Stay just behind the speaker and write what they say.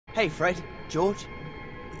Hey, Fred, George,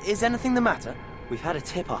 is anything the matter? We've had a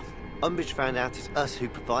tip-off. Umbridge found out it's us who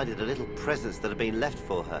provided the little presents that have been left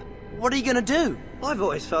for her. What are you gonna do? I've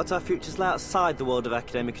always felt our futures lay outside the world of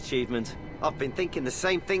academic achievement. I've been thinking the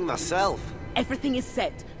same thing myself. Everything is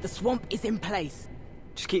set. The swamp is in place.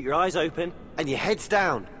 Just keep your eyes open and your heads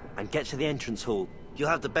down and get to the entrance hall. You'll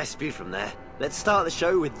have the best view from there. Let's start the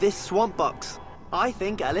show with this swamp box. I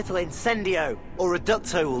think a little incendio or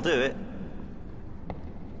reducto will do it.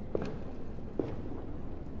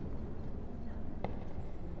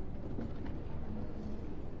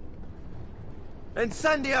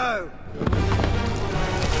 Incendio!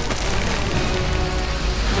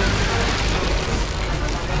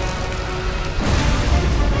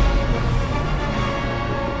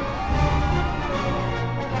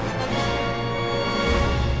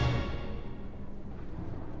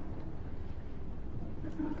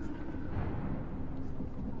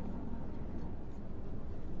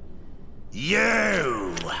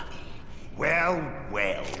 You! Well,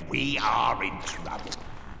 well, we are in trouble.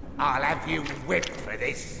 I'll have you whipped for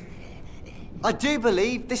this. I do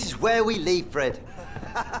believe this is where we leave Fred.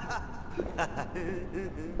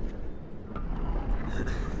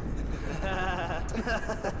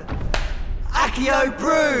 Accio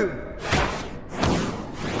broom!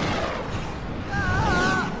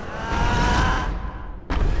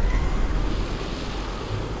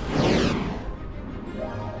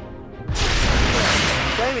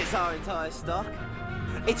 Shame it's our entire stock.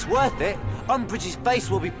 It's worth it. Umbridge's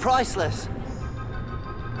face will be priceless.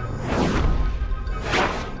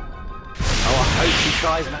 Oh, I hope she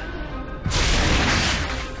tries, man.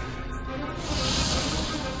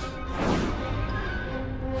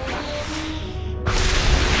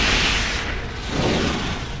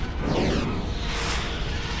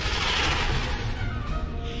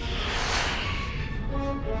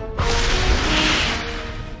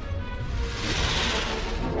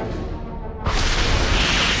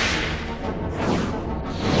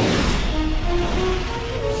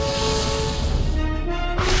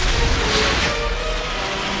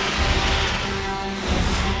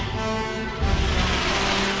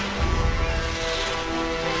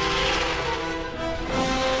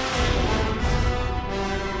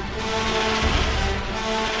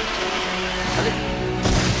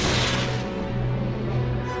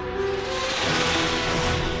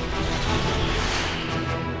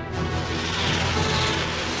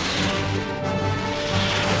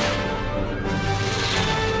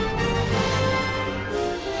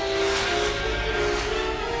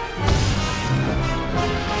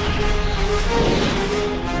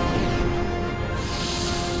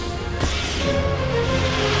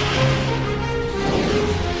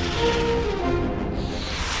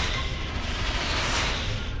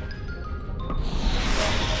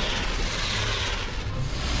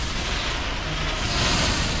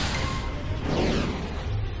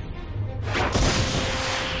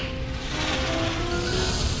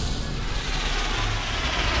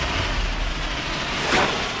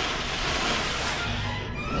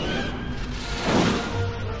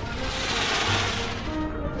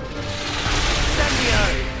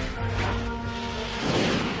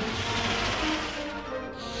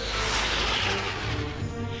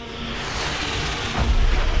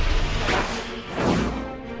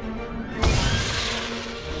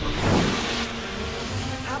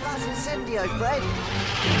 Fred.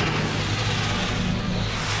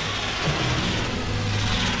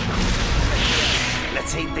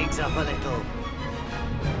 Let's heat things up a little.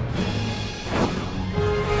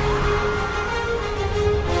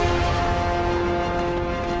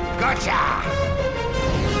 Gotcha!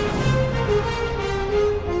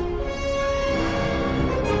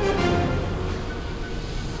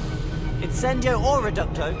 Incendio or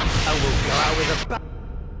reducto, and we'll go out with a bang.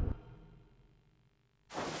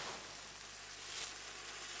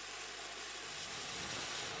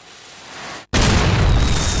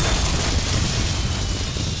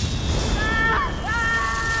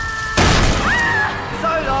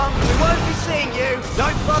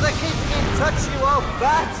 Don't bother keeping in touch, you old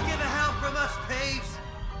bat! Get a help from us, Peeves!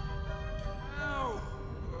 No.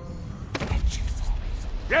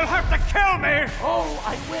 You'll have to kill me! Oh,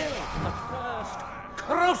 I will, but first,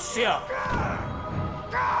 Crucio!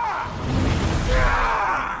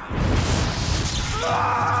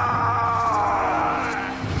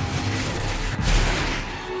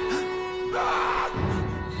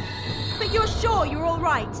 But you're sure you're all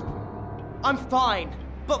right? I'm fine,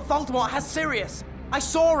 but Voldemort has Sirius. I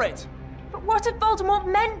saw it! But what if Voldemort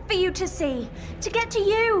meant for you to see? To get to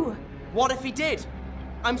you? What if he did?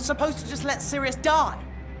 I'm supposed to just let Sirius die?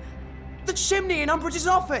 The chimney in Umbridge's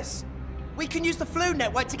office! We can use the flu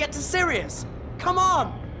network to get to Sirius. Come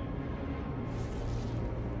on!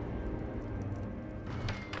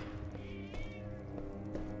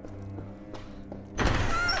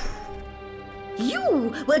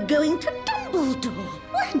 You were going to Dumbledore,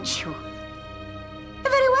 weren't you?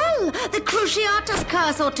 Very well. The Cruciatus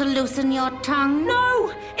curse ought to loosen your tongue.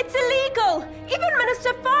 No! It's illegal! Even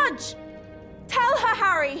Minister Fudge! Tell her,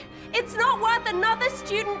 Harry! It's not worth another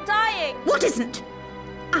student dying! What isn't?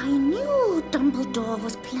 I knew Dumbledore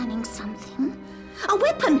was planning something. A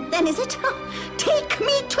weapon, then, is it? Take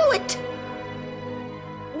me to it!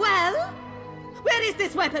 Well, where is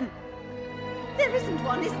this weapon? There isn't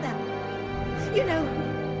one, is there? You know,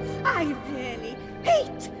 I really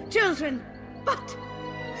hate children, but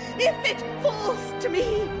if it falls to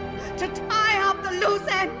me to tie up the loose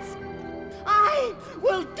ends, I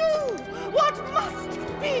will do what must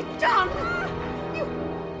be done.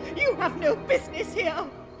 You have no business here.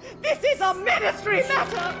 This is a ministry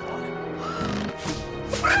matter.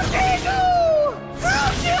 Brutigou!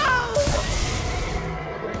 Brutigou!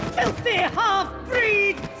 Filthy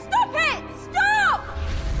half-breed! Stop it! Stop!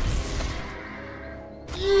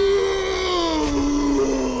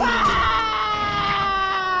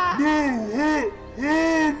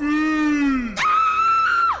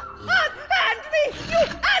 Unhand me, you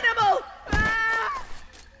animal!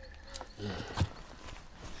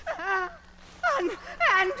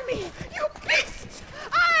 Unhand me, you beast!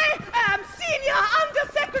 I am Senior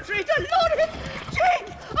Undersecretary to Lord Jane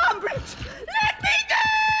Umbridge! Let me go!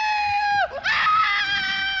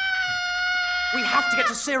 We have to get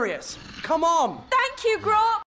to Sirius. Come on! Thank you, Grop!